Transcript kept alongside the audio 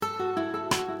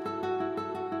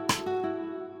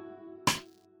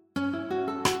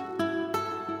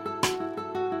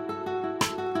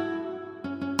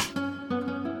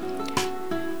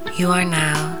You are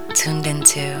now tuned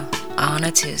into On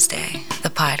a Tuesday, the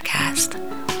podcast.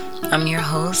 I'm your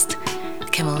host,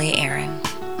 Kimberly Aaron.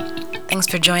 Thanks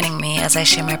for joining me as I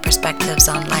share my perspectives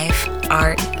on life,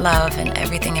 art, love, and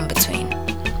everything in between.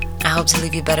 I hope to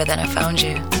leave you better than I found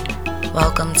you.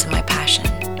 Welcome to my passion.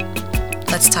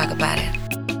 Let's talk about it.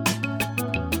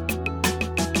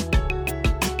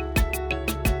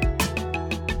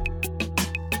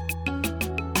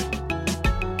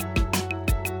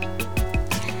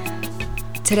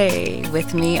 Today,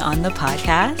 with me on the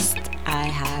podcast, I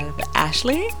have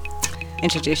Ashley.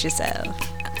 Introduce yourself.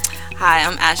 Hi,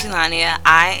 I'm Ashley Lania.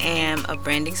 I am a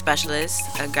branding specialist,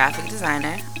 a graphic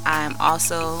designer. I'm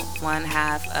also one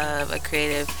half of a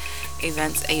creative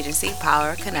events agency,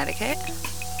 Power Connecticut.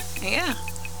 Yeah.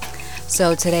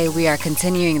 So today we are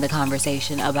continuing the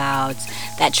conversation about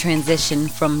that transition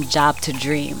from job to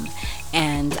dream.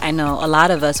 And I know a lot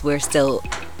of us, we're still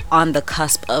on the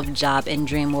cusp of job and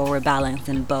dream where we're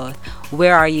balancing both.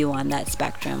 Where are you on that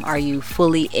spectrum? Are you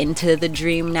fully into the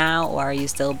dream now, or are you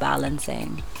still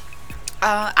balancing?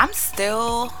 I'm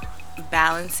still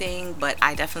balancing, but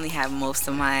I definitely have most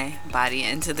of my body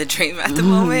into the dream at the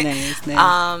moment.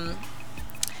 Nice.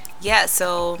 Yeah,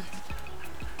 so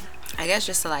I guess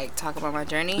just to talk about my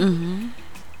journey. Mm-hmm.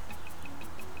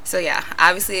 So yeah,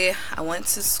 obviously I went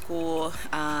to school,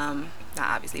 not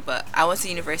obviously, but I went to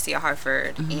University of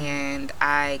Hartford, and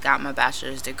I got my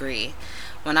bachelor's degree.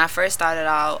 When I first started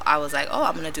out, I was like, oh,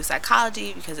 I'm going to do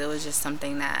psychology because it was just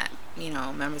something that,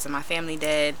 members of my family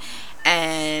did.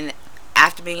 And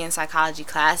after being in psychology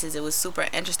classes, it was super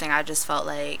interesting. I just felt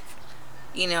like,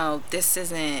 this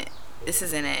isn't it. This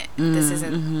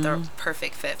isn't the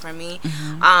perfect fit for me.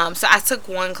 So I took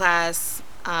one class,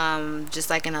 just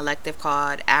like an elective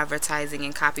called advertising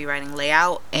and copywriting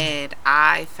layout, and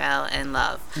I fell in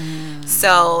love.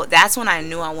 So that's when I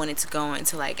knew I wanted to go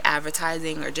into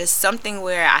advertising or just something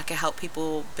where I could help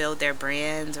people build their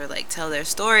brands or tell their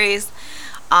stories.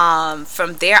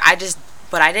 From there,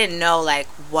 but I didn't know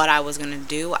what I was gonna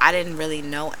do. I didn't really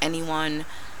know anyone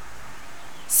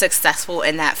successful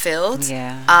in that field.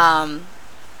 Yeah.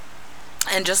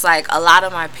 And just a lot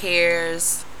of my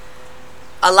peers,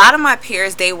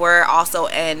 they were also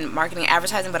in marketing and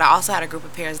advertising, but I also had a group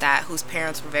of peers whose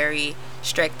parents were very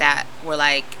strict, that were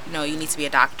no, you need to be a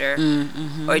doctor,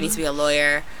 or you need to be a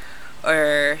lawyer,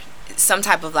 or some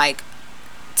type of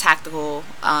tactical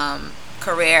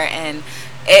career. And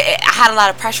I had a lot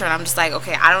of pressure, and I'm just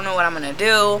okay, I don't know what I'm gonna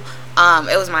do.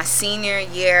 It was my senior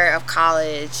year of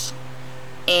college,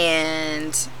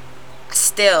 and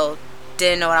still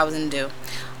didn't know what I was gonna do.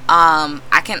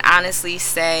 I can honestly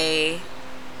say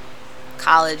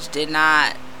college did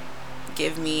not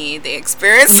give me the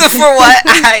experience for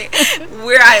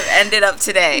where I ended up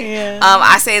today. Yeah.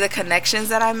 I say the connections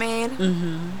that I made.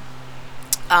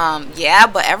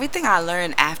 But everything I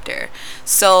learned after.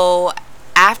 So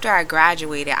after I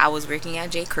graduated, I was working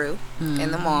at J. Crew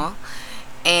in the mall,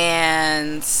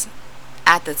 and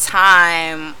at the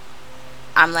time,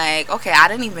 I'm okay, I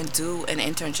didn't even do an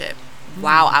internship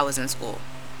while I was in school.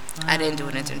 I didn't do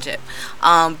an internship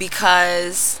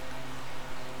because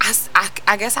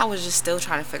I guess I was just still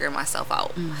trying to figure myself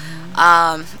out.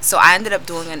 So I ended up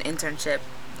doing an internship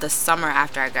the summer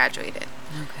after I graduated.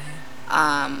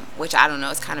 Okay. Which I don't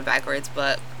know, it's kind of backwards,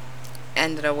 but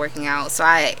ended up working out. So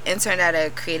I interned at a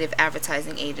creative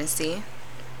advertising agency.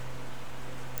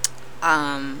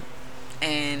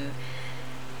 And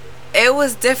it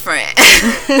was different.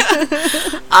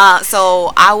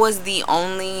 So I was the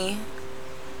only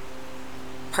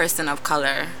person of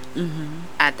color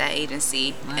at that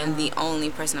agency. Wow. And the only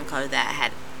person of color that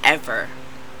had ever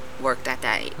worked at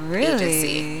that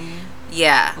agency.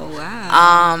 Yeah. Oh,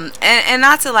 wow. And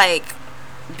not to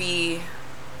be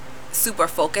super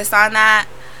focused on that,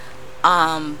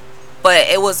 but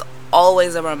it was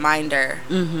always a reminder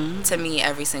to me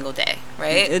every single day,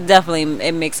 right?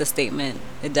 It makes a statement.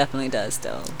 It definitely does,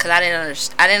 though. Because I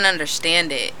didn't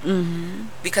understand it.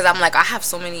 Because I'm I have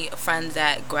so many friends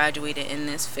that graduated in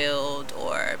this field,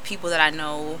 or people that I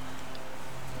know,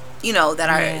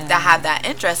 that have that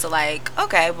interest. So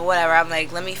okay, but whatever. I'm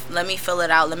let me fill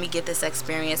it out. Let me get this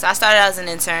experience. So I started as an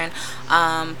intern,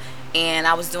 and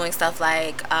I was doing stuff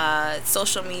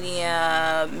social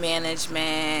media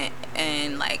management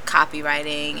and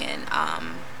copywriting and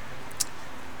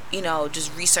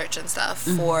just research and stuff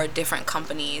for different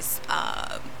companies,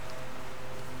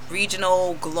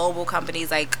 regional, global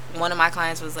companies. One of my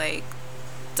clients was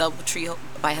DoubleTree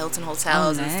by Hilton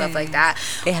Hotels and stuff like that.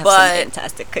 They have some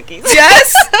fantastic cookies.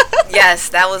 Yes, yes,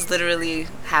 that was literally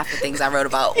half the things I wrote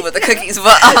about with the cookies.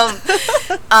 But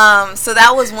so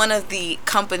that was one of the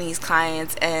company's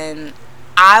clients, and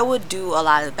I would do a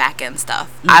lot of back end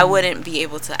stuff. I wouldn't be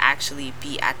able to actually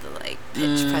be at the like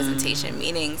pitch presentation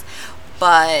meetings,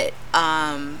 but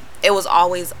it was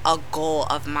always a goal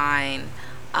of mine.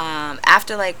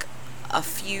 After like a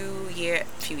few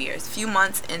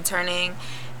months interning,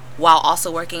 while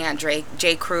also working at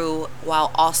J. Crew, while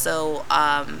also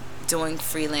doing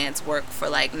freelance work for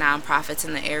like nonprofits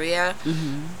in the area.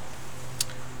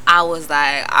 I was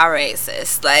like, all right,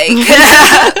 sis, like,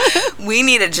 we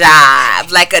need a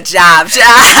job, like a job.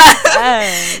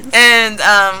 And,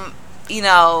 you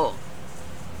know,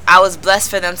 I was blessed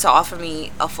for them to offer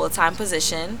me a full-time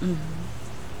position.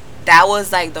 That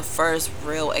was, like, the first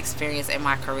real experience in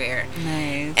my career.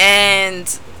 Nice.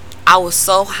 And I was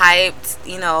so hyped.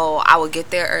 You know, I would get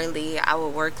there early. I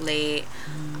would work late.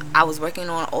 I was working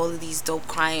on all of these dope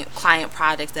client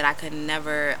projects that I could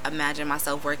never imagine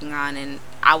myself working on, and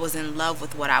I was in love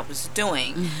with what I was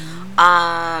doing.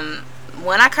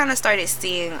 When I kind of started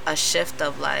seeing a shift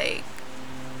of like,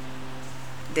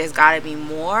 there's got to be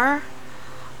more,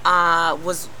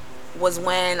 was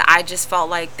when I just felt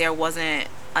like there wasn't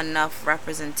enough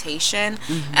representation.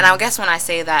 And I guess when I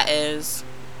say that is,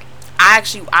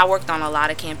 I worked on a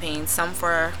lot of campaigns, some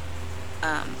for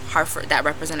Hartford, that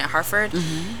represented Hartford,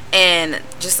 and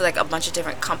just like a bunch of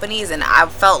different companies, and I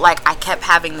felt like I kept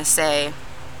having to say,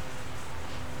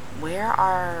 where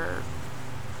are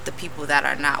the people that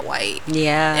are not white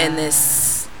in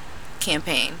this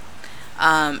campaign,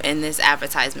 in this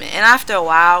advertisement? And after a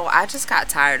while I just got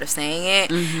tired of saying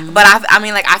it. But I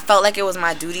mean, like, I felt like it was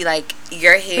my duty, like,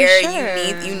 you're here,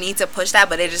 you need to push that.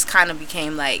 But it just kind of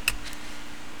became like,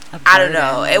 I don't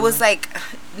know, it was like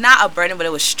not a burden, but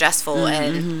it was stressful.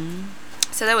 And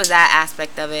so there was that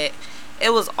aspect of it.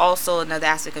 It was also another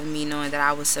aspect of me knowing that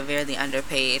I was severely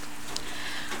underpaid.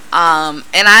 And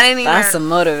I didn't even... That's a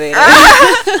motivator.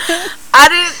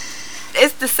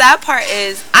 It's the sad part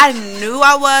is I knew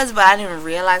I was, but I didn't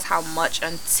realize how much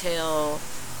until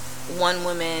one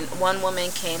woman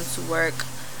came to work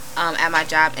at my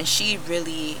job, and she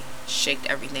really shaked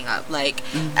everything up. Like,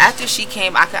 after she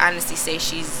came, I could honestly say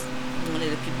she's one of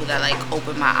the people that like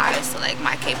opened my eyes to like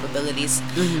my capabilities.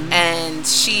 And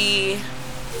she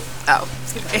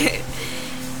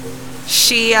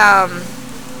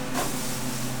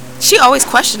always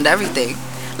questioned everything.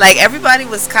 Like, everybody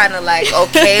was kind of like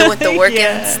okay with the working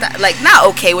style, like not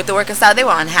okay with the working style. They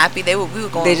were unhappy. We were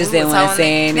going. They just didn't want to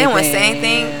say anything. They didn't want to say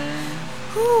anything.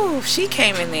 Whew, she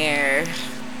came in there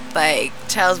like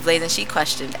Charles Blazing. She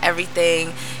questioned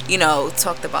everything. You know,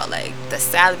 talked about like the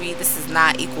salary. This is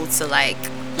not equal to like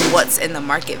what's in the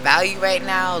market value right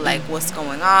now. Like, what's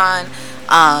going on.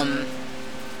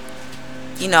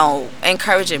 You know,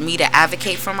 encouraging me to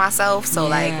advocate for myself. So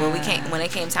like when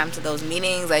it came time to those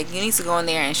meetings, like, you need to go in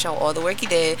there and show all the work you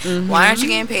did. Why aren't you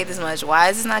getting paid this much? Why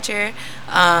is this not your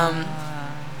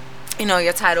you know,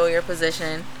 your title, your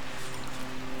position?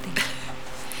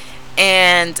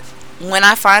 And when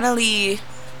I finally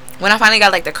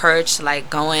got like the courage to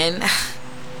like go in,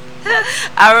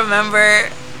 I remember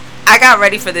I got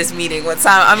ready for this meeting one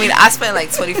time. I mean, I spent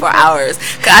like 24 hours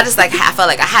because I just like felt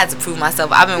like I had to prove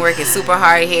myself. I've been working super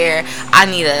hard here. I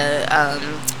need a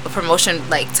promotion,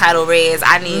 like title raise.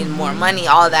 I need more money,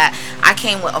 all that. I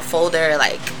came with a folder,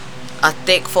 like a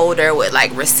thick folder with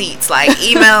like receipts, like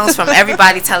emails from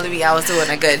everybody telling me I was doing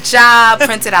a good job,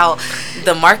 printed out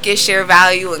the market share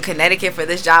value in Connecticut for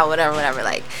this job, whatever.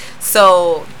 Like,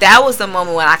 so that was the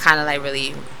moment when I kind of like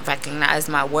really recognized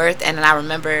my worth. And then I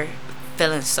remember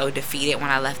feeling so defeated when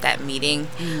I left that meeting,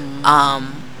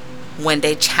 when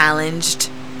they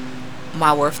challenged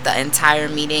my worth the entire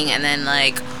meeting, and then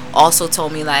like also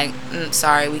told me like,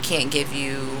 sorry, we can't give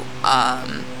you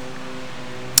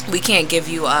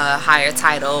a higher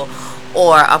title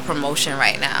or a promotion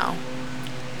right now.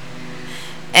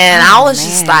 And I was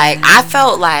just like, I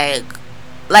felt like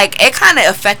it kind of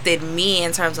affected me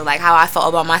in terms of like how I felt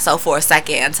about myself for a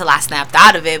second until I snapped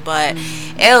out of it. But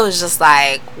it was just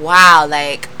like, wow,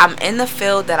 like, I'm in the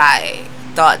field that I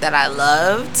thought that I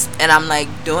loved, and I'm like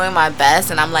doing my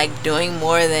best, and I'm like doing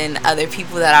more than other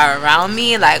people that are around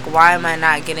me. Like, why am I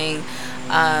not getting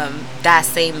that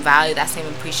same value, that same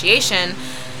appreciation?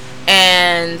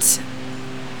 And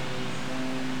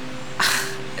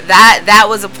that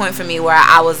was a point for me where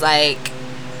I was like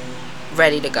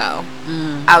ready to go.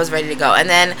 I was ready to go. And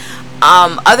then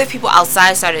other people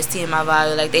outside started seeing my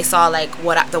value. Like, they saw like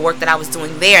the work that I was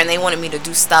doing there, and they wanted me to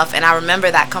do stuff. And I remember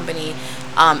that company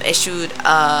issued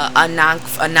a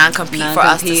non-compete for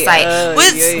us to cite,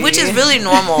 which is really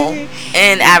normal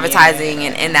in advertising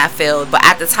and in that field. But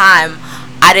at the time,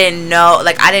 I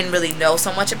didn't really know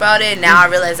so much about it. Now I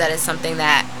realize that it's something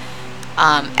that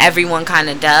everyone kind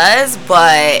of does,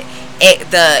 but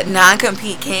the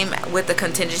non-compete came with the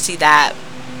contingency that,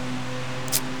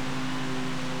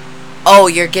 oh,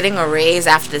 you're getting a raise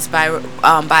after this,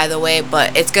 by the way,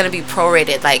 but it's going to be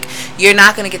prorated. Like, you're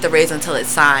not going to get the raise until it's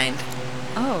signed.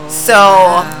 Oh. So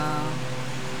wow.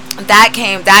 that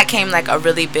came like a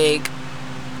really big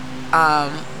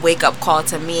wake up call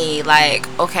to me. Like,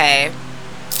 okay,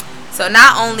 so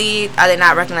not only are they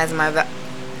not recognizing my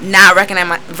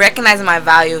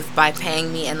value by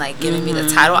paying me and like giving me the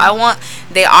title I want,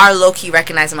 they are low key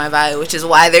recognizing my value, which is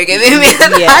why they're giving me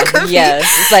the yes.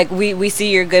 It's like we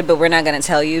see you're good, but we're not gonna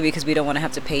tell you because we don't want to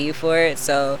have to pay you for it.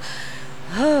 So,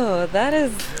 that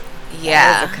is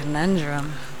a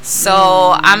conundrum.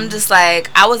 So I'm just like,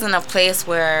 I was in a place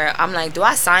where I'm like, do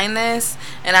I sign this?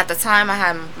 And at the time I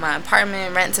had my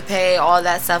apartment rent to pay, all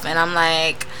that stuff, and I'm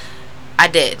like, I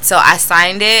did. So I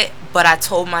signed it, but I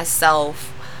told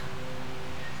myself,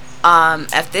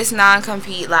 if this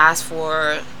non-compete lasts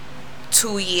for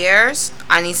 2 years,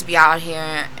 I need to be out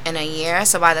here in a year.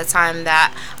 So by the time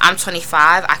that I'm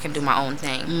 25, I can do my own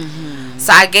thing.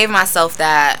 So I gave myself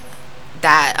that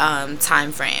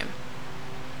time frame.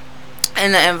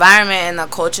 And the environment and the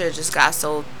culture just got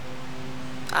so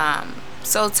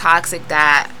toxic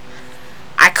that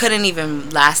I couldn't even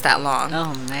last that long.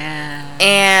 Oh man.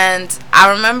 And I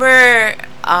remember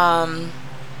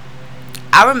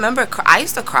I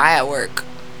used to cry at work.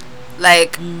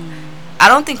 Like, I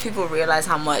don't think people realize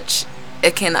how much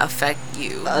it can affect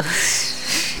you.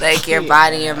 Like, your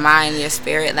body, your mind, your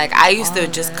spirit. Like, I used to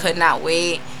just could not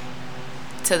wait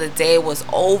till the day was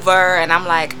over, and I'm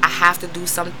like, I have to do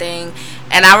something.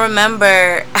 And I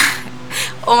remember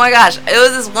oh my gosh, it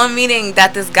was this one meeting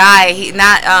that this guy, he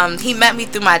met me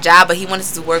through my job, but he wanted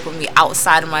to work with me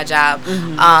outside of my job.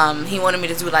 He wanted me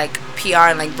to do like PR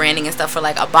and like branding and stuff for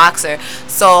like a boxer.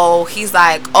 So he's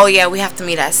like, oh yeah, we have to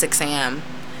meet at 6 a.m.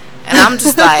 And I'm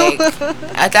just like,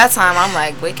 at that time I'm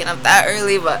like waking up that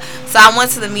early. But so I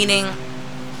went to the meeting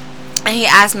and he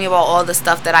asked me about all the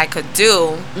stuff that I could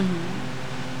do.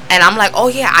 And I'm like, oh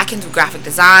yeah, I can do graphic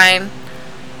design,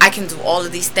 I can do all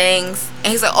of these things. And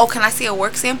he's like, oh, can I see a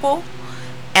work sample?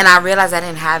 And I realized I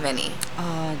didn't have any.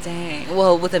 Oh, dang.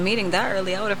 Well, with a meeting that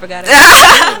early, I would have forgot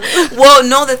it. Well,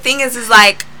 no, the thing is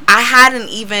like, I hadn't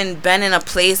even been in a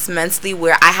place mentally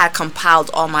where I had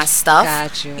compiled all my stuff.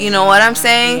 Got you. You know what I'm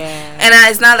saying? Yeah. And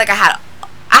it's not like I had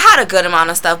a good amount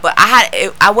of stuff, but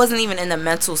I wasn't even in the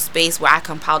mental space where I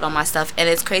compiled all my stuff. And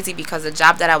it's crazy because the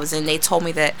job that I was in, they told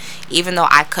me that even though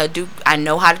I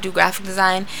know how to do graphic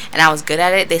design and I was good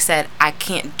at it, they said I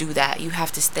can't do that. You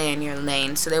have to stay in your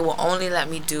lane. So they will only let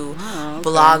me do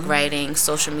blog writing,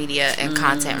 social media, and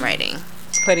content writing.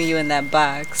 Putting you in that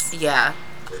box. Yeah.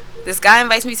 This guy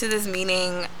invites me to this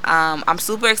meeting. I'm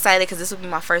super excited because this will be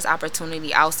my first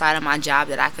opportunity outside of my job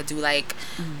that I could do like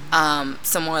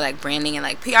some more like branding and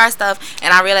like PR stuff.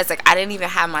 And I realized like I didn't even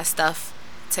have my stuff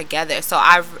together, so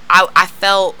I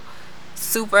felt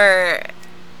super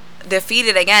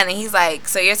defeated again. And he's like,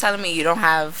 so you're telling me you don't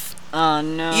have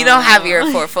you don't have your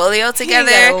portfolio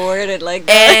together? He got worded like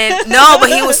that. And no, but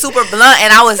he was super blunt,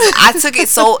 and I took it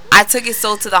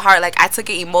so to the heart. Like I took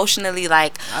it emotionally.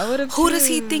 Like, who does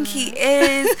he think he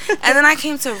is? And then I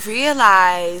came to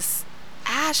realize,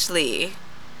 Ashley,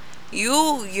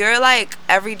 you're like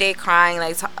every day crying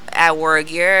like at work.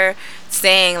 You're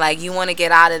saying like you want to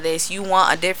get out of this. You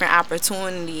want a different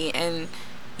opportunity, and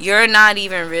you're not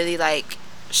even really like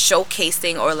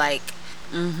showcasing or like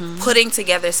putting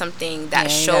together something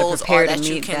that shows all that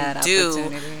you can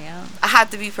do. I have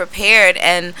to be prepared.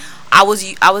 And I was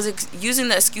using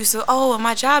the excuse of, oh,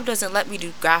 my job doesn't let me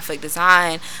do graphic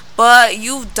design, but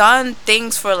you've done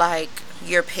things for like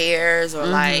your peers or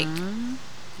like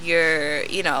your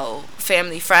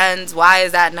family, friends. Why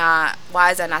is that not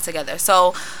together?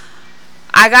 So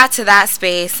I got to that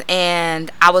space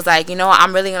and I was like,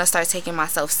 I'm really gonna start taking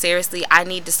myself seriously. I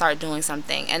need to start doing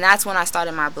something. And that's when I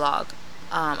started my blog.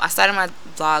 I started my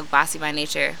blog, Bossy by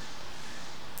Nature.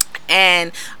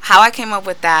 And how I came up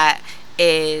with that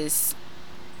is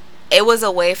it was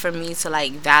a way for me to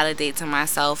like validate to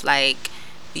myself like,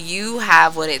 you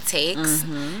have what it takes.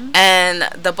 And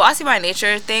the Bossy by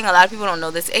Nature thing, a lot of people don't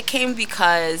know this. It came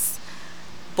because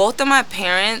both of my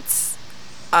parents,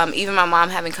 even my mom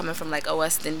coming from like a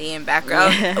West Indian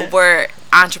background, were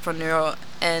entrepreneurial.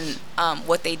 And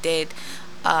what they did,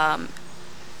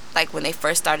 like when they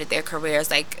first started their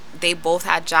careers, like they both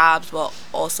had jobs but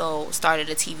also started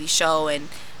a TV show and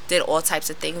did all types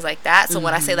of things like that. So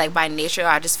when I say like by nature,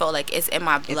 I just felt like it's in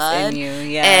my blood. It's in you,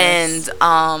 yes. And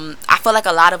I feel like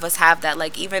a lot of us have that.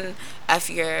 Like even if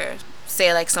you're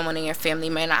say like someone in your family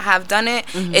may not have done it.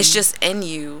 It's just in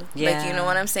you. Like, you know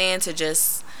what I'm saying? To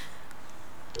just,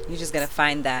 you just gotta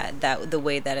find that the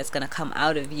way that it's gonna come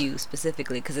out of you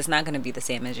specifically, because it's not gonna be the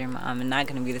same as your mom and not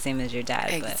gonna be the same as your dad.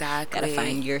 Exactly. But gotta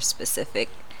find your specific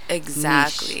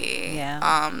niche.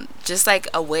 Yeah. Just like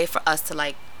a way for us to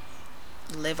like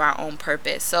live our own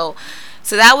purpose. So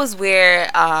that was where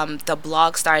the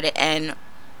blog started, and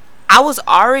I was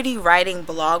already writing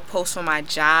blog posts for my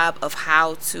job of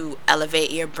how to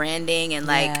elevate your branding and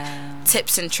like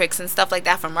tips and tricks and stuff like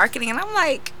that for marketing. And I'm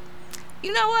like,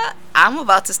 you know what? I'm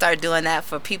about to start doing that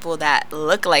for people that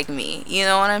look like me. You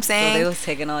know what I'm saying? So they was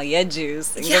taking all your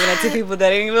juice and giving it to people that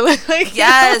didn't even look like you.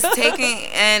 Taking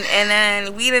and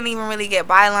then we didn't even really get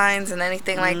bylines and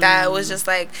anything like that. It was just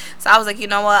like, so I was like, you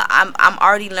know what? I'm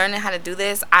already learning how to do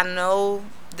this. I know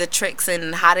the tricks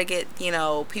and how to get, you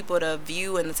know, people to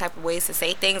view and the type of ways to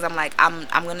say things. I'm like, I'm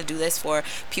gonna do this for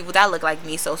people that look like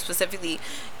me. So specifically,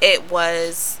 it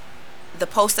was the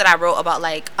post that I wrote about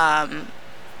like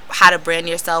how to brand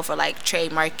yourself, or like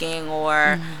trademarking,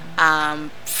 or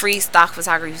free stock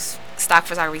photography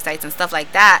sites and stuff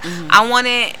like that. I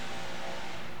wanted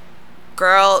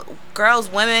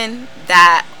women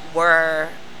that were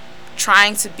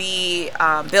trying to be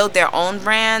build their own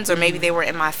brands, or maybe they were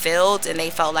in my field and they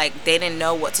felt like they didn't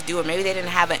know what to do, or maybe they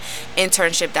didn't have an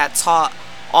internship that taught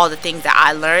all the things that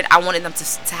I learned. I wanted them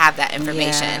to have that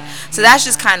information. So that's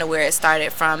just kind of where it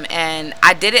started from, and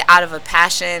I did it out of a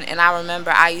passion. And I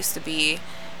remember I used to be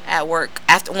at work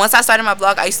once I started my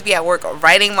blog. I used to be at work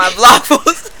writing my blog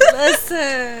posts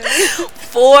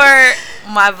for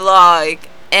my blog,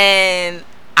 and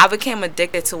I became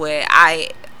addicted to it.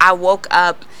 I woke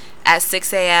up at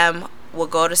 6 a.m.,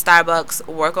 would go to Starbucks,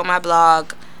 work on my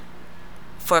blog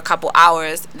for a couple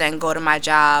hours, then go to my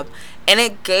job. And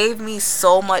it gave me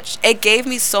so much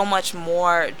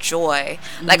more joy.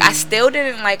 Like, I still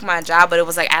didn't like my job, but it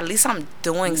was like, at least I'm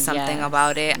doing something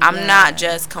about it. I'm not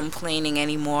just complaining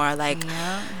anymore. Like,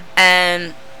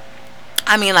 and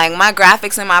I mean, like, my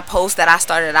graphics and my posts that I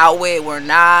started out with were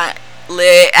not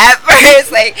lit at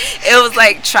first. Like, it was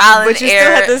like trial and error. But you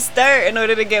still had to start in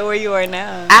order to get where you are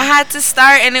now. I had to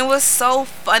start, and it was so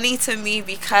funny to me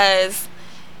because,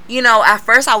 you know, at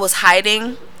first I was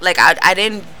hiding. Like, I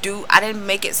didn't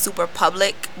make it super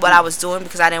public what I was doing,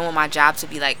 because I didn't want my job to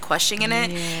be like questioning it.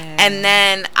 And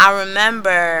then I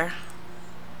remember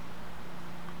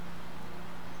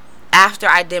after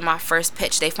I did my first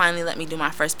pitch, they finally let me do my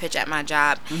first pitch at my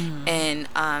job. And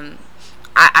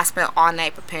I spent all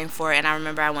night preparing for it. And I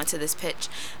remember I went to this pitch,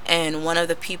 and one of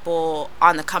the people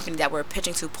on the company that we're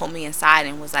pitching to pulled me inside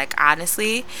and was like,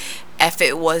 honestly, if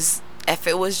it was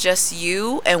just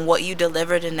you and what you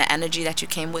delivered and the energy that you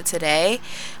came with today,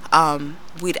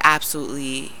 we'd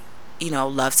absolutely, you know,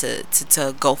 love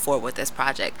to go forward with this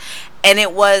project. And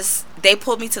it was, they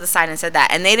pulled me to the side and said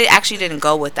that, and they didn't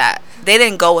go with that. They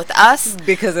didn't go with us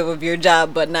because it was your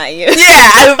job, but not you.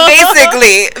 Yeah,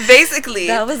 basically.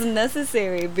 That was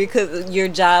necessary, because your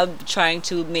job trying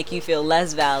to make you feel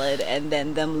less valid, and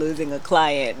then them losing a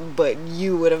client, but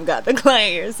you would have got the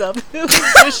client yourself.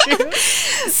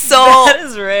 So that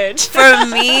is rich for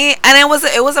me, and it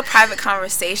was a private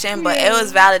conversation, but it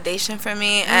was validation for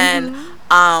me. And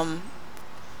man,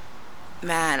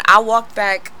 when I walked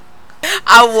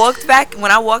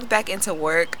back into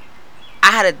work, I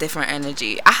had a different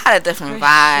energy. I had a different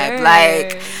vibe. Sure.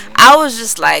 Like, I was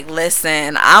just like,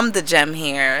 listen, I'm the gem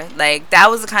here. Like,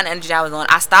 that was the kind of energy I was on.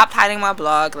 I stopped hiding my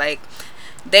blog. Like,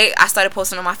 I started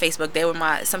posting on my Facebook.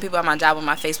 Some people at my job were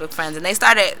my Facebook friends, and they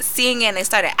started seeing it, and they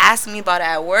started asking me about it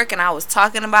at work, and I was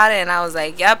talking about it, and I was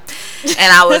like, yep,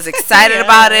 and I was excited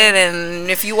about it. And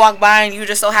if you walk by and you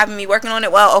just so happen me working on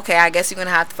it, well, okay, I guess you're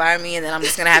gonna have to fire me, and then I'm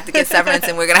just gonna have to get severance,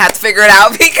 and we're gonna have to figure it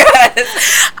out, because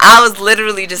I was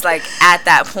literally just like at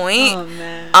that point. Oh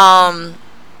man.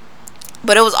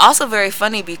 But it was also very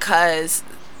funny, because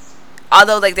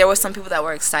although like there were some people that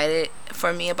were excited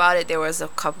for me about it, there was a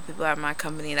couple people at my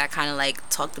company that kind of like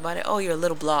talked about it. Oh, you're a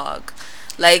little blog,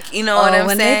 like, you know what I'm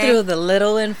when saying? When they threw the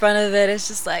little in front of it, it's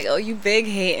just like, oh, you big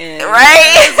hating,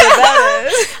 right?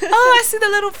 Oh, I see the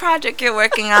little project you're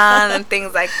working on and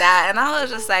things like that. And I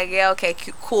was just like, yeah, okay,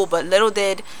 cool. But little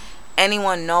did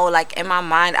anyone know, like, in my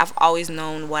mind, I've always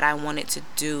known what I wanted to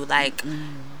do. Like,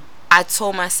 I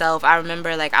told myself, I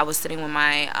remember, like, I was sitting with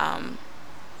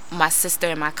my sister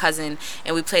and my cousin,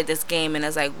 and we played this game, and it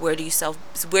was like, where do you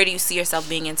see yourself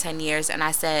being in 10 years? And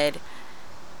I said,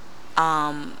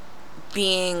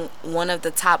 being one of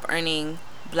the top earning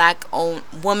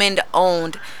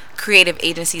woman-owned creative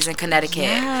agencies in Connecticut.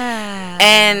 Yeah.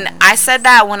 And I said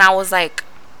that when I was like,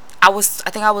 I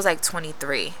think I was like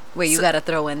 23. Wait, you gotta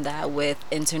throw in that with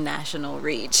international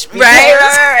reach.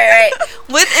 Right.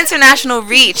 With international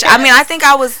reach. Yes. I mean, I think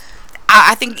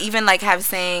I think even like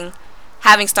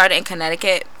having started in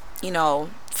Connecticut, you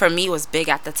know, for me was big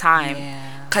at the time.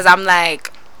 Yeah. Because I'm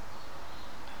like,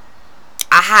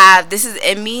 this is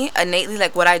in me innately,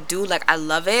 like what I do, like I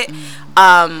love it.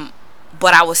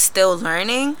 But I was still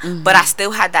learning, but I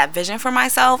still had that vision for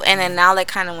myself. And then now, like,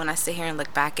 kind of when I sit here and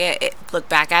look back at it,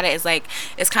 it's like,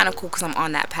 it's kind of cool because I'm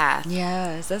on that path.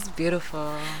 Yes, that's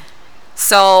beautiful.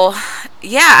 So,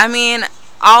 yeah, I mean,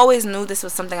 I always knew this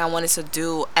was something I wanted to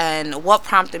do. And what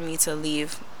prompted me to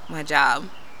leave my job,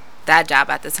 that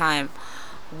job at the time,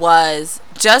 was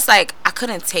just like I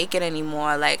couldn't take it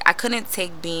anymore. Like I couldn't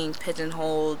take being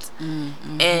pigeonholed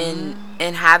and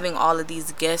having all of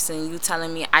these gifts and you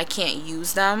telling me I can't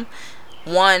use them,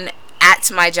 one, at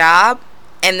my job,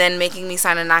 and then making me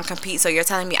sign a non-compete. So you're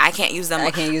telling me I can't use them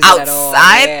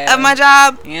outside of my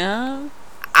job. Yeah,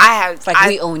 it's like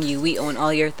we own you, we own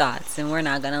all your thoughts, and we're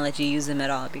not gonna let you use them at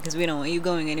all because we don't want you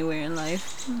going anywhere in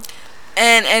life.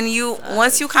 And you,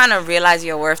 once you kind of realize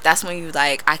your worth, that's when you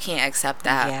like, I can't accept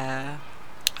that. Yeah.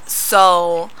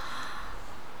 So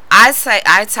I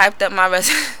typed up my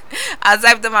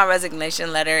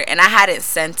resignation letter, and I hadn't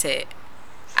sent it.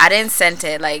 I didn't send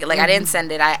it. Like I didn't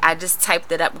send it. I just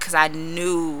typed it up because I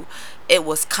knew it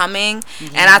was coming. Yeah.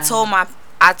 And I told my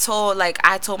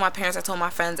parents, I told my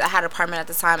friends, I had an apartment at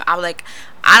the time. I was like,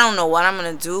 I don't know what I'm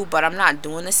gonna do, but I'm not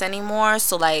doing this anymore.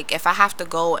 So like, if I have to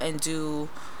go and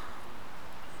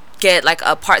get like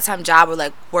a part-time job or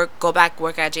like go back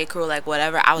work at J. Crew, like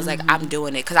whatever, I was like, I'm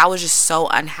doing it because I was just so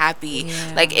unhappy.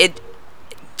 Like it,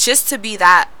 just to be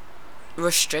that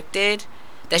restricted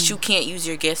that you can't use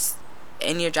your gifts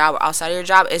in your job or outside of your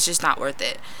job, it's just not worth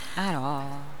it at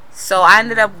all. So I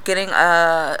ended up getting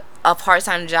a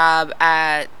part-time job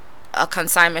at a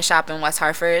consignment shop in West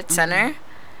Hartford Center,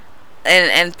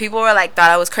 and people were like, thought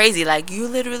I was crazy, like, you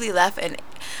literally left an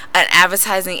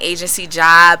advertising agency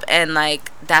job and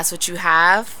like that's what you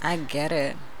have. I get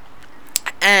it.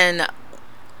 And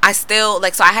I still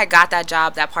like, so I had got that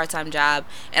job, that part-time job,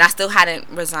 and I still hadn't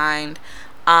resigned.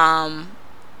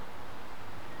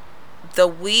 The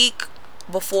week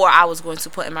before I was going to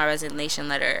put in my resignation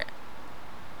letter,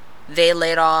 they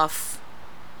laid off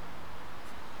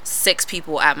 6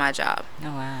 people at my job.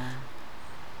 Oh wow.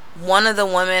 One of the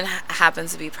women happened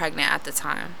to be pregnant at the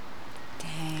time.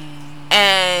 Dang.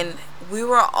 And we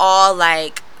were all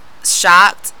like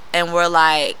shocked and we're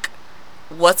like,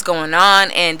 what's going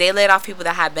on? And they laid off people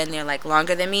that had been there like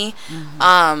longer than me.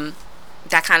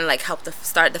 That kind of like helped to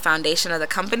start the foundation of the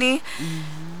company.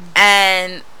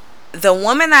 And the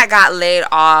woman that got laid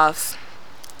off,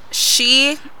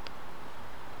 she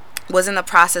was in the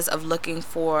process of looking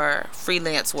for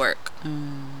freelance work.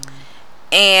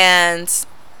 And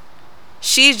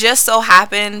she just so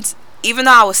happened, even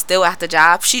though I was still at the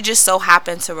job, she just so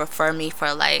happened to refer me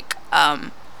for like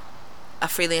a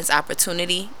freelance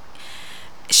opportunity.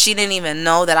 She didn't even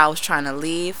know that I was trying to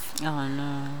leave. Oh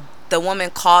no. The woman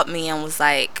called me and was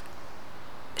like,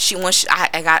 once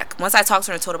I talked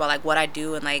to her and told her about like what I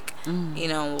do and like you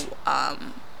know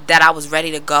that I was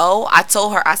ready to go, I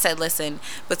told her, I said, listen,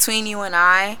 between you and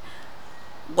I,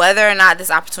 whether or not this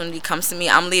opportunity comes to me,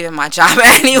 I'm leaving my job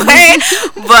anyway.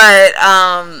 But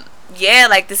yeah,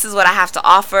 like this is what I have to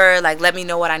offer, like let me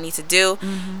know what I need to do.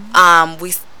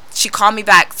 She called me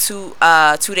back 2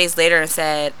 days later and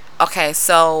said, okay,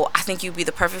 so I think you'd be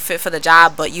the perfect fit for the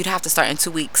job, but you'd have to start in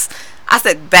 2 weeks. I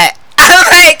said, bet.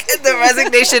 Like the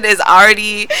resignation is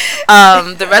already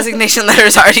the resignation letter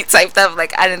is already typed up.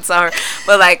 Like I didn't tell her,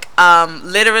 but like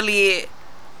literally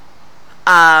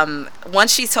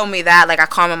once she told me that, like I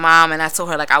called my mom and I told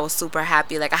her like I was super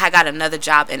happy. Like I had got another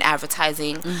job in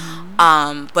advertising,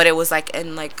 but it was like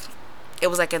in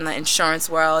the insurance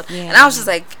world, and I was just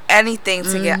like, anything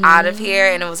to get out of here.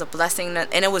 And it was a blessing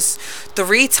and it was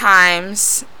 3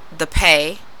 times the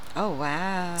pay. Oh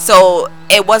wow. So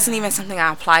it wasn't even something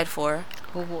I applied for.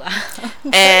 Wow.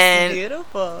 That's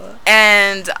beautiful.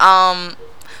 And my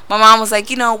mom was like,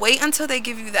 you know, wait until they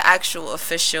give you the actual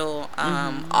official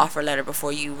offer letter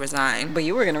before you resign. But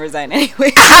you were gonna resign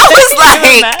anyway. I was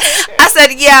like, I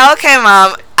said, yeah, okay,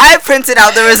 Mom. I printed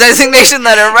out the resignation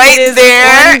letter right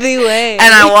there,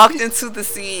 and I walked into the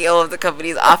CEO of the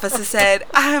company's office and said,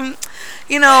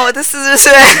 you know, this is just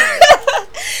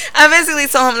I basically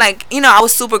told him, like, you know, I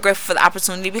was super grateful for the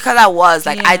opportunity because I was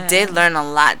like, I did learn a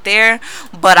lot there,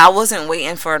 but I wasn't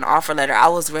waiting for an offer letter. I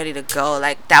was ready to go.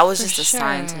 Like that was just a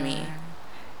sign to me.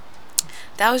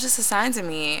 That was just a sign to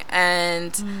me.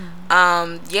 And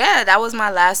yeah, that was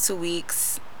my last 2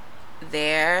 weeks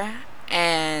there.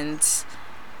 And and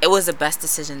it was the best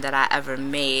decision that I ever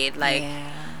made. Like,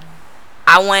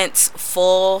 I went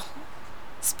full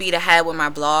speed ahead with my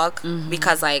blog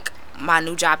because, like, my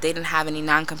new job, they didn't have any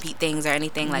non-compete things or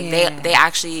anything. Like, they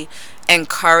actually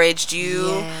encouraged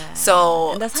you.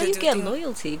 So and that's how you get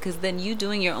loyalty, because then you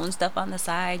doing your own stuff on the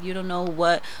side, you don't know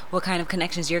what kind of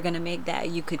connections you're gonna make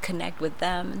that you could connect with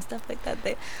them and stuff like that.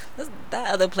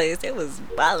 That other place, it was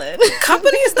ballin'.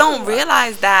 Companies don't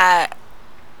realize that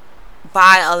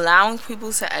by allowing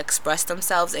people to express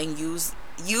themselves and use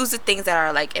the things that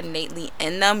are like innately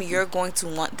in them, they're going to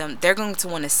want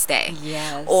to stay.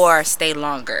 Or stay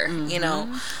longer, you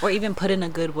know, or even put in a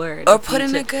good word,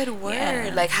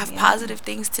 like have positive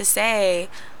things to say,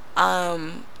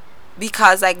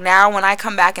 because like now when I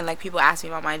come back and like people ask me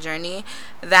about my journey,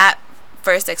 that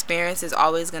first experience is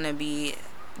always going to be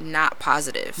not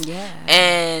positive,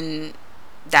 and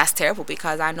that's terrible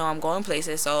because I know I'm going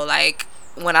places. So like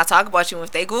when I talk about you,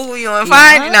 if they Google you and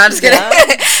find you, no, I'm just kidding.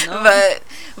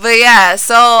 But yeah,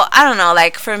 so I don't know,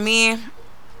 like for me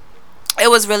it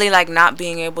was really like not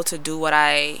being able to do what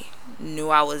I knew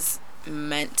I was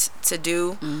meant to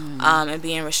do, and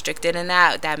being restricted in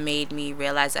that made me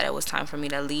realize that it was time for me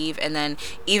to leave. And then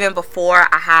even before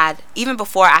I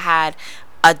had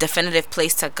a definitive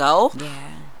place to go,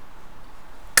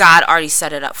 God already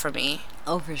set it up for me.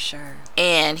 Oh, for sure.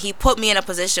 And he put me in a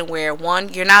position where,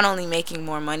 one, you're not only making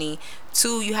more money,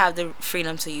 two, you have the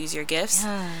freedom to use your gifts.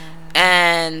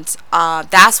 And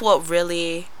that's what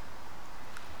really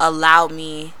allowed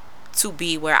me to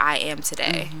be where I am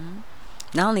today.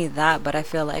 Not only that, but I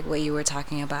feel like what you were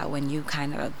talking about when you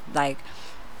kind of like,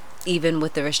 even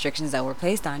with the restrictions that were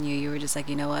placed on you, you were just like,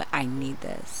 you know what, I need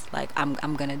this. Like, I'm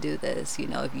gonna do this. You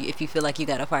know, if you feel like you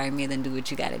gotta fire me, then do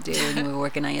what you gotta do. And you were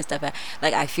working on your stuff.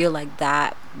 Like, I feel like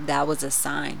that was a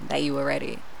sign that you were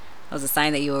ready. It was a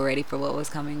sign that you were ready for what was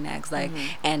coming next. Like,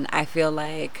 and I feel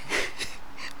like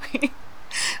when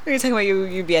you're talking about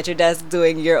you be at your desk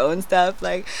doing your own stuff,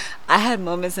 like, I had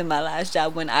moments in my last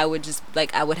job when I would just,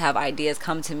 like, I would have ideas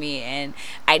come to me and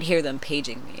I'd hear them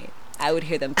paging me. I would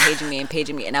hear them paging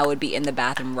me, and I would be in the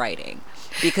bathroom writing,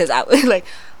 because I was like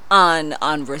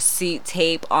on receipt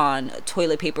tape, on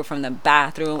toilet paper from the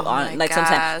bathroom, on like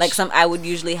sometimes I would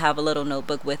usually have a little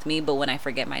notebook with me, but when I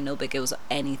forget my notebook, it was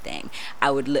anything.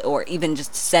 I would or even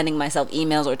just sending myself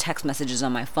emails or text messages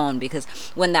on my phone, because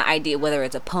when that idea, whether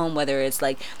it's a poem, whether it's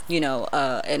like, you know,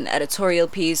 an editorial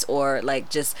piece, or like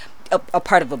just a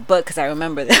part of a book, because I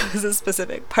remember there was a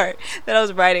specific part that I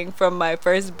was writing from my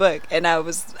first book, and I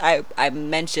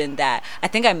mentioned that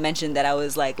I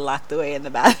was like locked away in the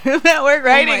bathroom at work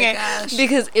writing it,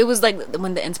 because it was like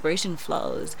when the inspiration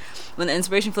flows,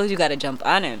 you got to jump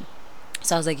on it.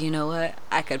 So I was like, you know what,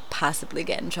 I could possibly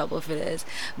get in trouble for this,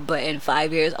 but in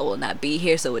 5 years I will not be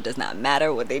here, so it does not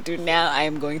matter what they do now. I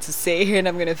am going to stay here and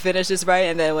I'm going to finish this right,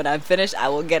 and then when I'm finished I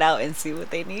will get out and see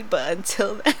what they need. But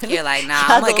until then, you're like, nah,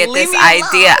 I'm gonna get this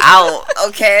idea out,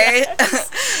 okay?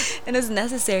 Yes. And it's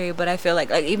necessary. But I feel like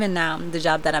even now, the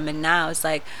job that I'm in now, it's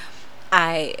like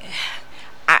I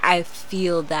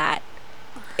feel that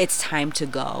it's time to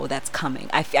go. That's coming.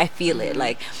 I feel it.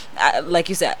 Like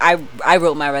you said, I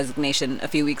wrote my resignation a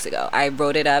few weeks ago. I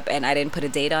wrote it up and I didn't put a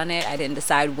date on it. I didn't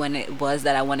decide when it was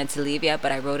that I wanted to leave yet,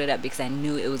 but I wrote it up because I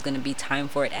knew it was going to be time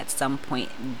for it at some point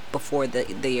before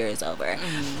the year is over.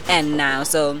 And now,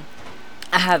 so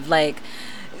I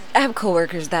have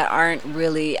coworkers that aren't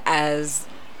really as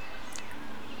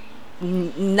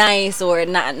nice, or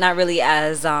not really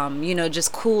as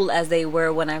just cool as they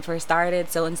were when I first started.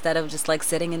 So instead of just like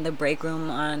sitting in the break room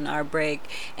on our break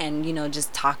and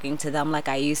just talking to them like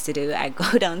I used to do, I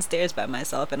go downstairs by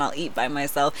myself and I'll eat by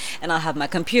myself, and I'll have my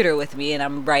computer with me and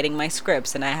I'm writing my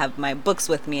scripts, and I have my books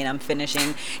with me and I'm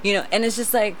finishing, and it's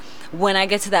just like when I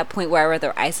get to that point where I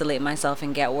rather isolate myself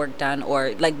and get work done,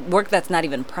 or like work that's not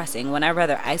even pressing, when I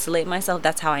rather isolate myself,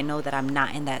 that's how I know that I'm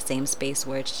not in that same space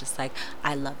where it's just like,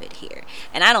 I love it here.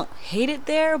 And I don't hate it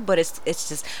there, but it's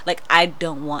just like, I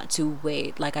don't want to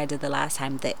wait like I did the last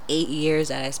time. The 8 years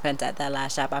that I spent at that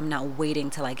last job, I'm not waiting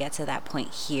till I get to that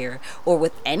point here or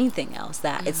with anything else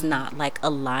that it's not like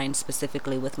aligned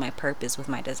specifically with my purpose, with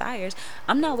my desires.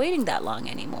 I'm not waiting that long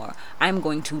anymore. I'm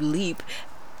going to leap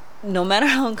no matter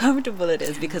how uncomfortable it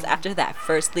is, because after that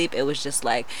first leap, it was just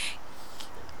like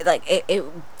it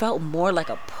felt more like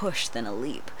a push than a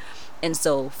leap. And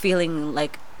so feeling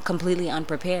like completely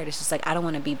unprepared, it's just like, I don't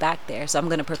want to be back there, so I'm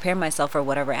going to prepare myself for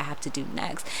whatever I have to do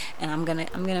next, and I'm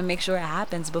gonna make sure it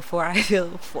happens before I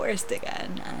feel forced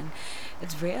again. And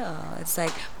it's real. It's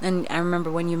like, and I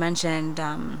remember when you mentioned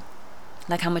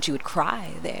like how much you would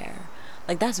cry there,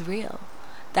 like that's real.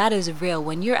 That is real.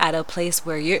 When you're at a place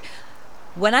where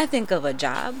when I think of a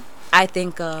job, I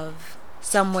think of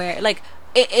somewhere like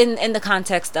in the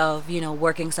context of, you know,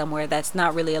 working somewhere that's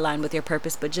not really aligned with your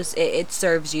purpose, but just it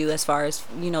serves you as far as,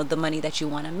 you know, the money that you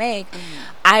want to make.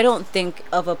 I don't think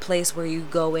of a place where you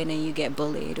go in and you get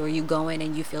bullied, or you go in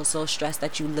and you feel so stressed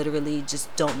that you literally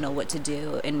just don't know what to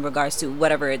do in regards to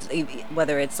whatever it's,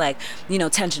 whether it's like, you know,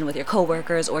 tension with your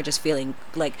coworkers or just feeling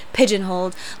like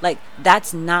pigeonholed. Like,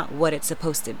 that's not what it's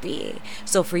supposed to be.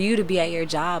 So for you to be at your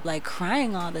job like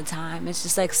crying all the time, it's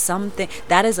just like something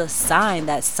that is a sign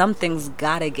that something's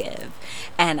gotta give.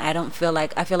 And I feel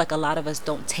like a lot of us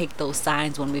don't take those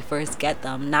signs when we first get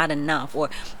them, not enough. Or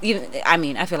even, I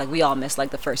mean, I feel like we all miss like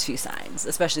the first few signs,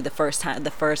 especially the first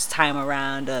time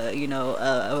around, you know,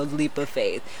 a leap of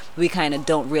faith. We kind of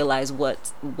don't realize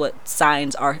what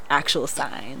signs are actual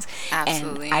signs.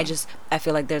 Absolutely. And I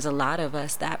feel like there's a lot of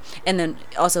us that. And then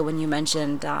also when you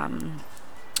mentioned the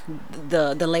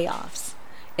layoffs,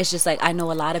 it's just like, I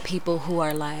know a lot of people who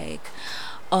are like,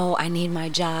 oh, I need my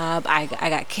job, I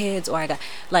got kids, or I got,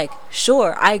 like,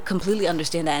 sure, I completely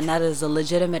understand that, and that is a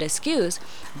legitimate excuse.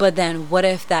 But then what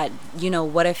if that, you know,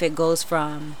 what if it goes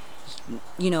from,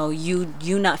 you know,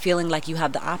 you not feeling like you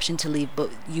have the option to leave, but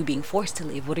you being forced to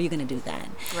leave? What are you going to do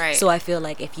then? Right. So I feel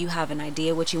like if you have an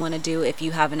idea what you want to do, if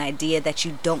you have an idea that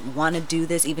you don't want to do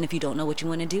this, even if you don't know what you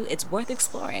want to do, it's worth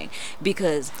exploring.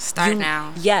 Because start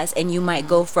now. Yes, and you might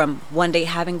go from one day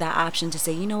having that option to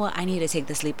say, you know what, I need to take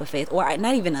this leap of faith, or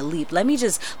not even a leap, let me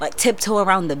just like tiptoe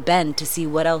around the bend to see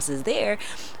what else is there.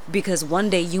 Because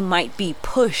one day you might be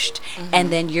pushed,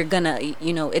 and then you're gonna,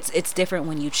 you know, it's different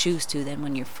when you choose to than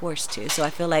when you're forced to. So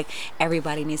I feel like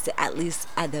everybody needs to, at least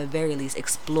at the very least,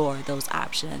 explore those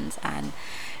options. And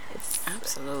it's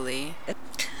absolutely,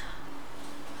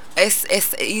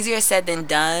 it's easier said than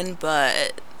done,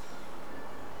 but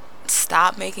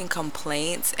stop making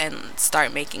complaints and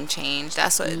start making change.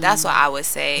 That's what I would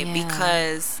say. Yeah.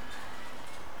 Because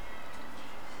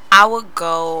I would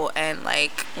go and,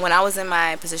 like, when I was in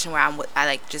my position where I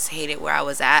like just hated where I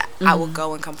was at, I would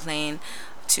go and complain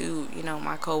to, you know,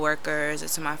 my coworkers or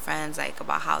to my friends, like,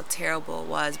 about how terrible it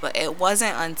was. But it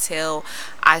wasn't until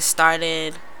I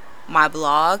started my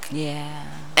blog,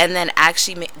 and then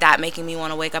actually that making me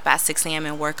want to wake up at 6 a.m.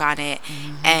 and work on it,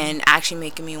 and actually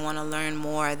making me want to learn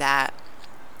more, that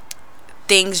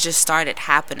things just started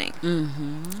happening.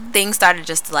 Things started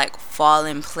just to like fall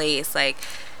in place. Like,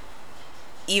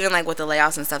 even like with the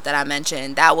layoffs and stuff that I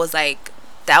mentioned, that was like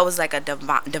a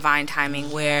divine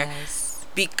timing, where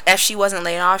if she wasn't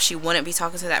laid off, she wouldn't be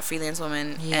talking to that freelance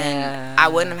woman, and I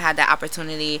wouldn't have had that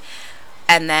opportunity,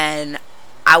 and then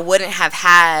I wouldn't have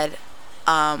had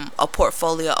a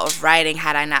portfolio of writing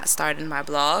had I not started my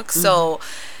blog. So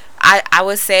I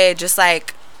would say, just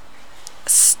like,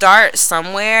 start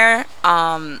somewhere.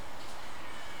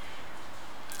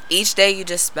 Each day you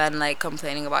just spend like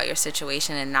complaining about your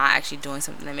situation and not actually doing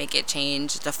something to make it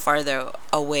change, the further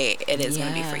away it is going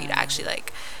to be for you to actually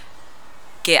like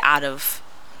get out of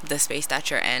the space that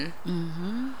you're in.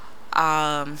 And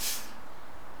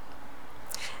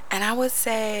I would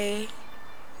say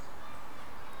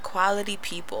quality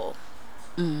people.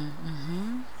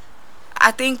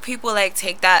 I think people like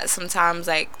take that sometimes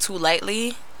like too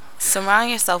lightly.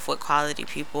 Surround yourself with quality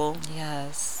people.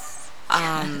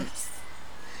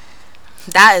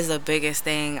 That is the biggest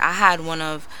thing. I had one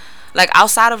of, like,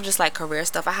 outside of just like career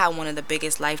stuff, I had one of the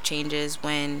biggest life changes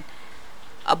when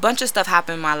a bunch of stuff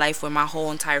happened in my life where my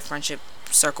whole entire friendship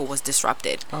circle was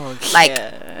disrupted. Like,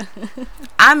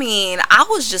 I mean, I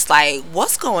was just like,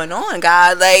 what's going on,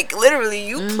 God? Like, literally,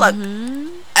 you plucked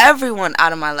everyone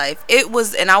out of my life. It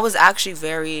was, and I was actually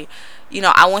very, you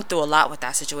know, I went through a lot with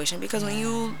that situation, because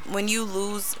when you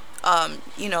lose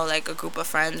you know, like a group of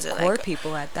friends, or core like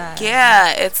people at that,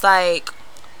 it's like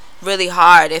really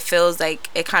hard. It feels like,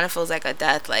 it kind of feels like a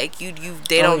death. Like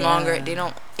they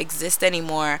don't exist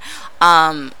anymore.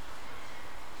 And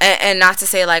not to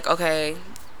say like, okay,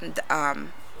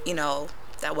 you know,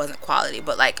 that wasn't quality,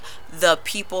 but like the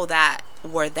people that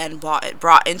were then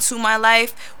brought into my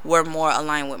life were more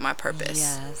aligned with my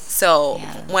purpose. So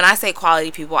when I say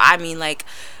quality people, I mean like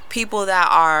people that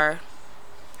are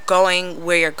going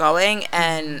where you're going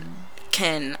and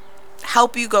can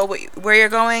help you go where you're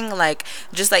going, like,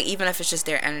 just like, even if it's just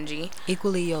their energy,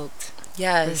 equally yoked.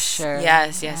 For sure.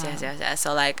 Yes.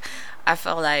 So like, I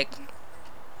felt like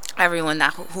everyone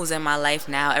who's in my life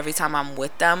now, every time I'm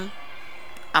with them,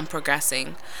 I'm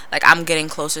progressing. Like, I'm getting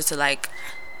closer to like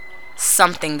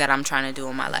something that I'm trying to do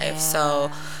in my life. So,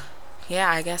 yeah,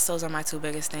 I guess those are my two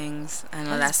biggest things. I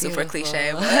know that's super beautiful.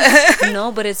 cliche, but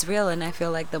No, but it's real, and I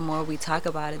feel like the more we talk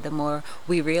about it, the more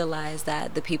we realize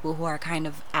that the people who are kind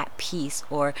of at peace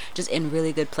or just in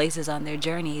really good places on their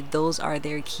journey, those are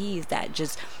their keys that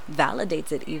just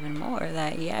validates it even more.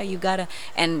 That yeah, you gotta,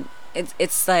 and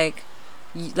it's like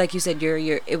you said,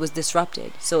 it was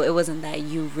disrupted, so it wasn't that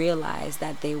you realized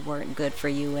that they weren't good for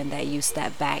you and that you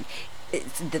stepped back.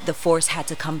 The force had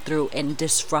to come through and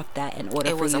disrupt that in order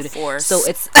it for was you a to force. so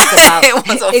it's about it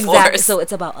was a exactly force. so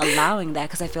it's about allowing that,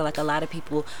 because I feel like a lot of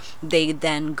people, they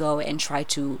then go and try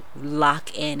to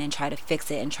lock in and try to fix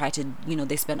it and try to,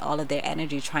 they spend all of their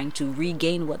energy trying to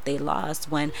regain what they lost,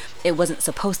 when it wasn't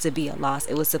supposed to be a loss.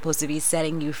 It was supposed to be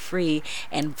setting you free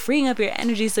and freeing up your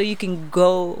energy so you can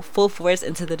go full force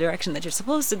into the direction that you're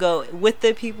supposed to go with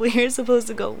the people you're supposed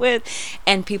to go with.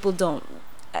 And people don't,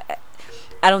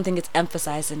 I don't think it's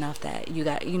emphasized enough that you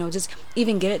got, just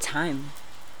even give it time.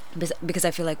 Because I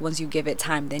feel like once you give it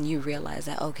time, then you realize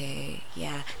that, okay,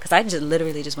 yeah. Because I just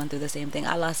literally just went through the same thing.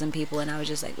 I lost some people, and I was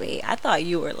just like, wait, I thought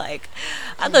you were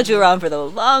on for the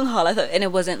long haul. And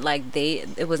it wasn't like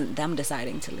it wasn't them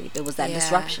deciding to leave. It was that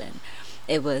disruption.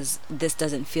 It was, this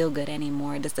doesn't feel good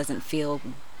anymore. This doesn't feel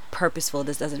purposeful.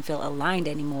 This doesn't feel aligned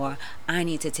anymore. I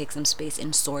need to take some space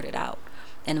and sort it out.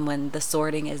 And when the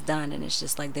sorting is done and it's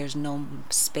just like there's no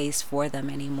space for them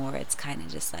anymore, it's kind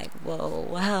of just like, whoa,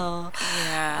 well,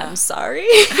 yeah, I'm sorry.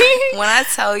 When I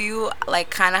tell you,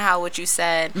 like, kind of how what you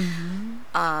said,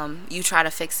 you try to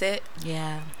fix it.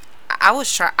 Yeah. I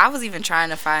was even trying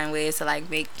to find ways to, like,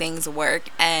 make things work,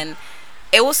 and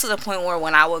it was to the point where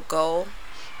when I would go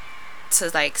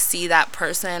to, like, see that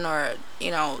person or,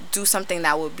 do something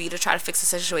that would be to try to fix the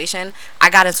situation, I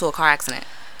got into a car accident.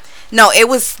 No, it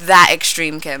was that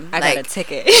extreme, Kim. I got a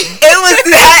ticket. It was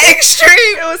that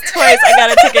extreme. It was twice. I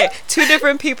got a ticket. 2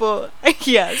 different people.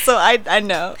 Yeah, so I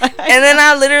know. And then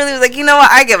I literally was like, you know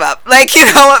what? I give up. Like, you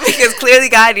know what? Because clearly,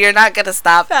 God, you're not going to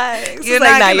stop. You're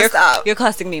not going to stop. You're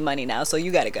costing me money now, so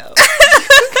you got to go.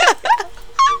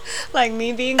 Like,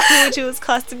 me being cool with you was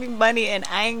costing me money, and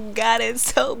I ain't got it,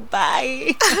 so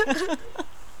bye.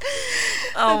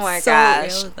 Oh, my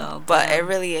gosh. Real, though, but it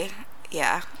really,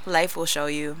 life will show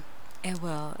you. It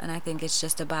will, and I think it's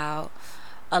just about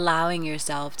allowing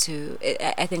yourself to.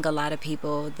 I think a lot of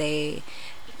people, they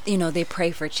pray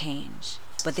for change,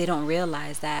 but they don't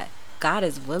realize that God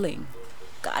is willing.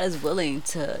 God is willing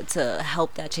to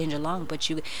help that change along. But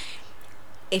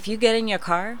if you get in your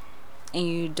car and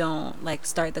you don't, like,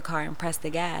 start the car and press the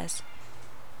gas,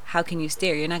 how can you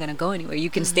steer? You're not going to go anywhere.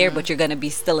 You can steer, but you're going to be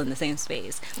still in the same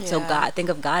space. Yeah. So think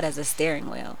of God as a steering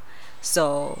wheel.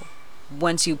 So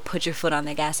once you put your foot on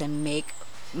the gas and make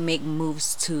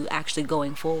moves to actually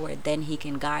going forward, then he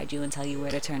can guide you and tell you where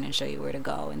to turn and show you where to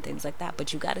go and things like that.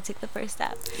 But you got to take the first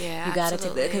step. Yeah, you got to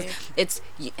take because it's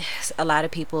a lot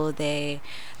of people.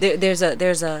 There's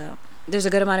a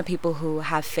good amount of people who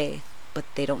have faith, but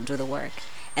they don't do the work.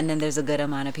 And then there's a good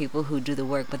amount of people who do the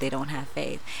work, but they don't have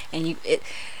faith. And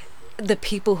the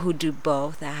people who do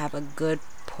both, that have a good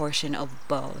portion of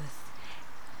both,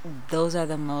 those are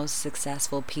the most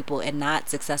successful people, and not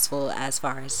successful as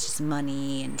far as just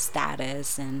money and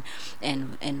status and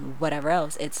whatever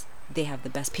else. It's they have the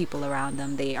best people around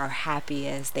them. They are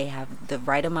happiest. They have the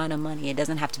right amount of money. It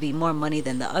doesn't have to be more money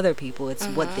than the other people. It's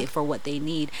what they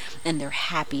need, and they're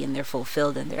happy and they're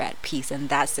fulfilled and they're at peace, and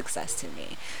that's success to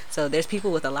me. So there's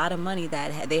people with a lot of money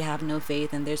that they have no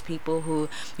faith, and there's people who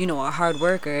are hard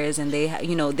workers and they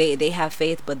have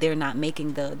faith, but they're not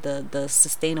making the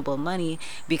sustainable money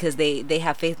because they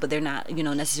have faith, but they're not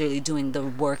necessarily doing the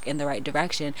work in the right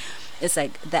direction. It's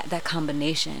like that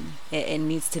combination. It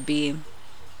needs to be.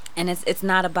 And it's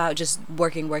not about just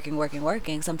working.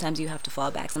 Sometimes you have to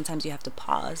fall back. Sometimes you have to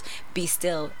pause, be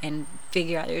still, and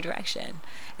figure out your direction.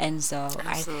 And so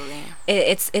absolutely,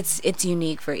 it's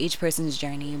unique for each person's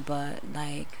journey. But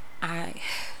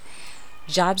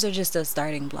jobs are just a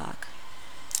starting block.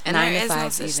 And there is no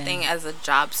such thing as a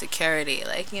job security.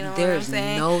 Like, what I'm saying? There's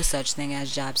no such thing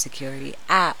as job security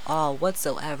at all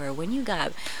whatsoever. When you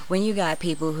got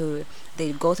people who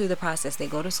they go through the process, they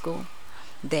go to school.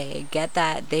 They get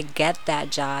that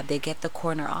job, they get the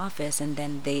corner office, and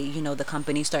then the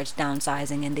company starts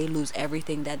downsizing and they lose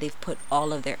everything that they've put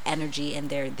all of their energy and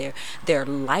their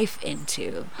life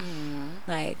into.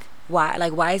 Why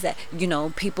is that?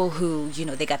 People who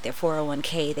they got their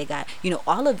 401k, they got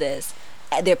all of this,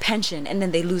 their pension, and then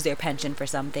they lose their pension for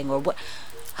something or what.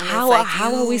 How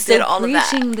are we still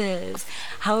preaching this?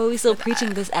 How are we still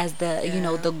preaching this as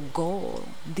the goal,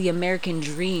 the American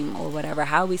dream or whatever?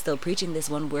 How are we still preaching this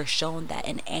when we're shown that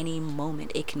in any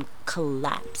moment it can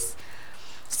collapse?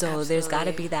 So there's got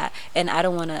to be that. And I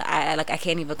don't want to, I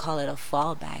can't even call it a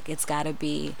fallback. It's got to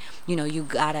be, you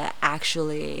got to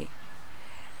actually,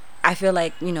 I feel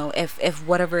like, if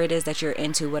whatever it is that you're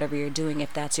into, whatever you're doing,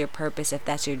 if that's your purpose, if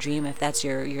that's your dream, if that's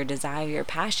your desire, your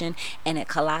passion, and it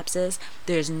collapses,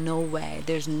 there's no way,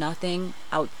 there's nothing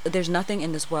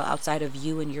in this world outside of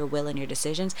you and your will and your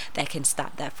decisions that can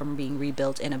stop that from being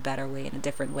rebuilt in a better way, in a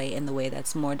different way, in the way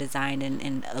that's more designed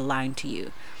and aligned to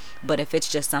you. But if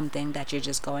it's just something that you're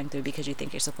just going through because you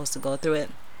think you're supposed to go through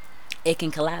it, it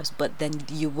can collapse, but then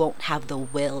you won't have the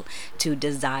will to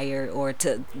desire, or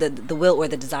to the will or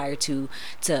the desire to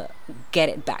get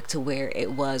it back to where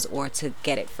it was, or to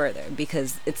get it further,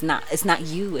 because it's not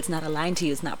you, it's not aligned to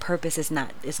you, it's not purpose, it's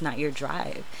not your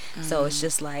drive. So it's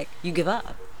just like you give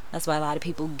up. That's why a lot of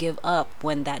people give up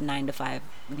when that 9 to 5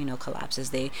 collapses.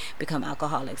 They become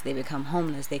alcoholics, they become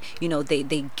homeless, they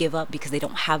give up because they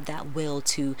don't have that will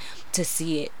to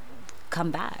see it come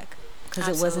back. Because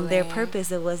it wasn't their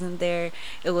purpose, it wasn't their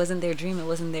dream, it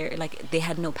wasn't their, like, they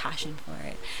had no passion for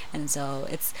it. And so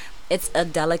it's a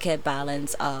delicate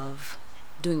balance of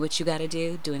doing what you got to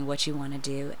do, doing what you want to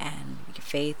do, and your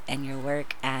faith and your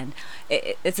work. And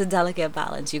it's a delicate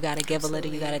balance. You got to give a little,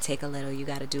 you got to take a little, you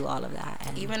got to do all of that.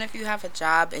 And even if you have a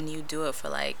job and you do it for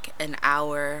like an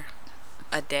hour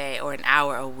a day or an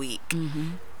hour a week,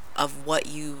 of what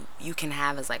you can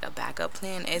have as like a backup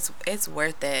plan, it's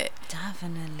worth it.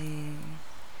 Definitely.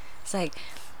 It's like,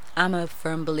 I'm a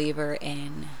firm believer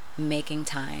in making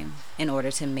time in order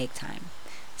to make time.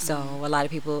 So a lot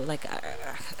of people, like,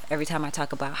 every time I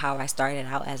talk about how I started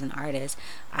out as an artist,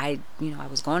 I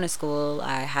was going to school,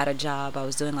 I had a job, I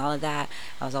was doing all of that,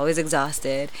 I was always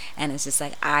exhausted, and it's just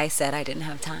like, I said I didn't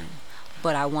have time.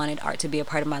 But I wanted art to be a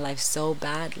part of my life so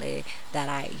badly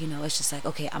that it's just like,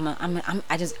 okay, I'm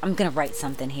gonna write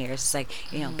something here. It's just like,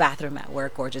 bathroom at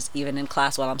work, or just even in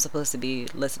class while I'm supposed to be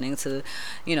listening to,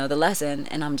 the lesson,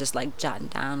 and I'm just like jotting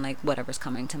down like whatever's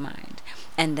coming to mind.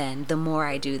 And then the more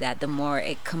I do that, the more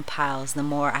it compiles, the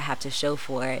more I have to show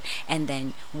for it. And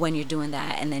then when you're doing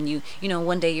that, and then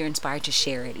one day you're inspired to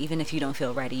share it, even if you don't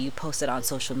feel ready, you post it on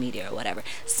social media or whatever.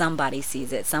 Somebody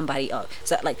sees it. So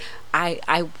like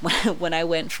when I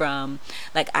went from,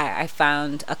 like, I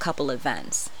found a couple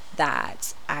events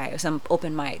that some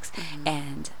open mics,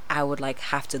 and I would like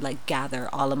have to like gather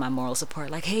all of my moral support,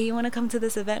 like, hey, you want to come to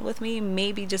this event with me?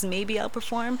 Maybe, just maybe, I'll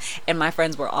perform. And my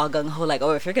friends were all gung-ho, like,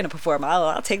 oh, if you're gonna perform,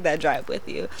 I'll take that drive with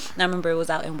you. And I remember it was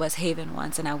out in West Haven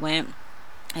once, and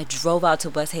I drove out to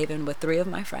West Haven with 3 of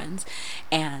my friends,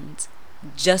 and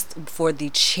just for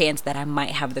the chance that I might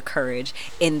have the courage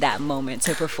in that moment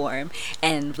to perform.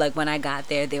 And like when I got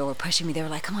there, they were pushing me, they were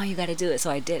like, come on, you gotta do it. So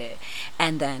I did it.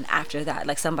 And then after that,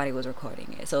 like, somebody was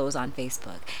recording it, so it was on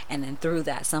Facebook, and then through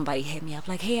that somebody hit me up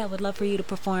like, hey, I would love for you to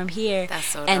perform here. That's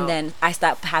so dope. And then I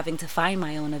stopped having to find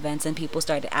my own events, and people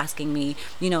started asking me,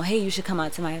 hey, you should come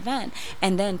out to my event.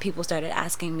 And then people started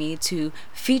asking me to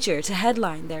feature, to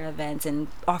headline their events, and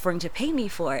offering to pay me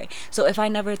for it. So if I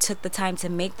never took the time to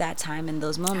make that time in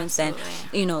those moments,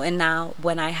 Absolutely. then and now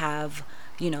when I have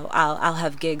I'll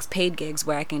have gigs, paid gigs,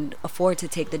 where I can afford to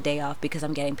take the day off because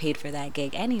I'm getting paid for that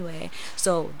gig anyway.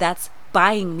 So that's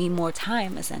buying me more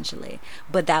time, essentially.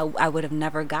 But that I would have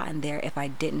never gotten there if I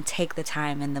didn't take the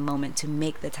time in the moment to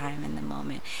make the time in the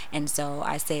moment. And so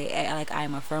I say, like,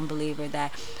 I'm a firm believer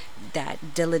that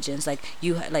diligence, like,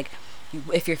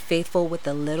 if you're faithful with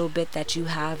the little bit that you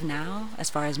have now, as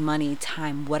far as money,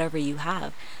 time, whatever you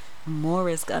have, more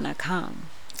is gonna come.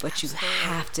 But you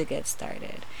have to get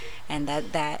started. And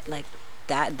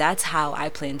that's how I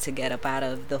plan to get up out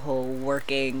of the whole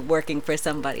working for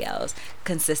somebody else.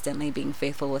 Consistently being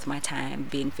faithful with my time,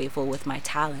 being faithful with my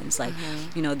talents. Like,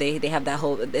 they have that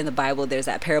whole, in the Bible, there's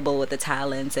that parable with the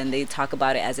talents, and they talk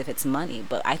about it as if it's money.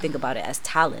 But I think about it as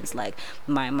talents, like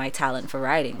my talent for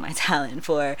writing, my talent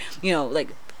for, like,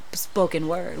 spoken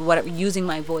word, whatever, using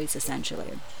my voice,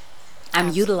 essentially.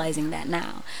 I'm utilizing that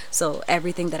now. So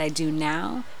everything that I do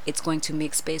now, it's going to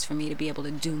make space for me to be able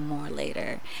to do more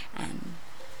later. And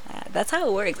that's how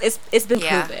it works. It's been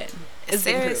proven.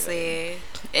 Seriously.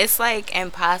 It's like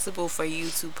impossible for you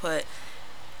to put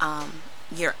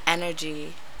your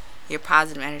energy, your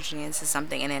positive energy into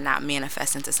something and then not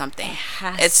manifest into something.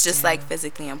 It's just like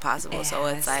physically impossible. So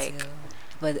it's like,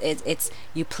 but it's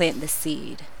you plant the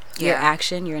seed. Your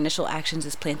initial actions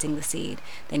is planting the seed.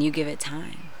 Then you give it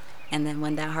time. And then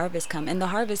when that harvest comes, and the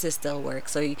harvest is still work.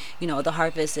 So, the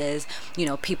harvest is,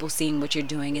 people seeing what you're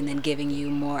doing and then giving you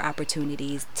more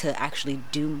opportunities to actually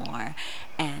do more.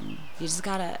 And you just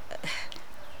gotta,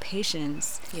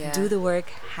 patience. Do the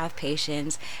work, have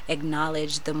patience,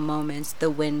 acknowledge the moments, the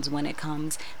wins when it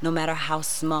comes, no matter how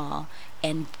small.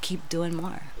 and keep doing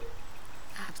more.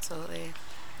 Absolutely.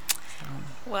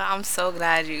 Well, I'm so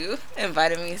glad you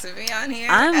invited me to be on here.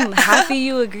 I'm happy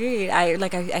you agreed.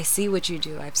 I see what you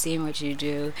do. I've seen what you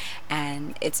do,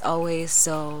 and it's always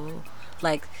so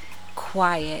like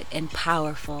quiet and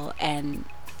powerful and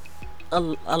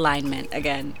alignment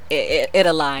again. It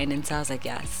aligned, and so I was like,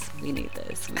 yes, we need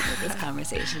this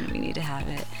conversation. We need to have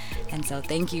it. And so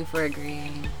thank you for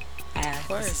agreeing. Of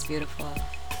course. This is beautiful.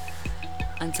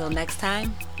 Until next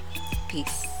time,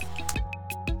 peace.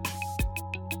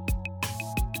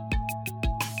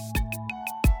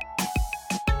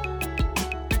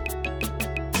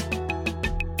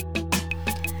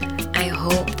 I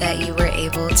hope that you were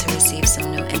able to receive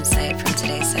some new insight from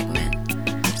today's segment,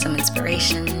 some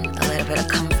inspiration, a little bit of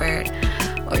comfort,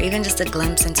 or even just a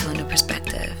glimpse into a new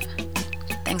perspective.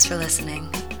 Thanks for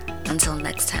listening. Until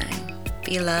next time,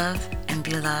 be loved and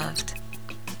be loved.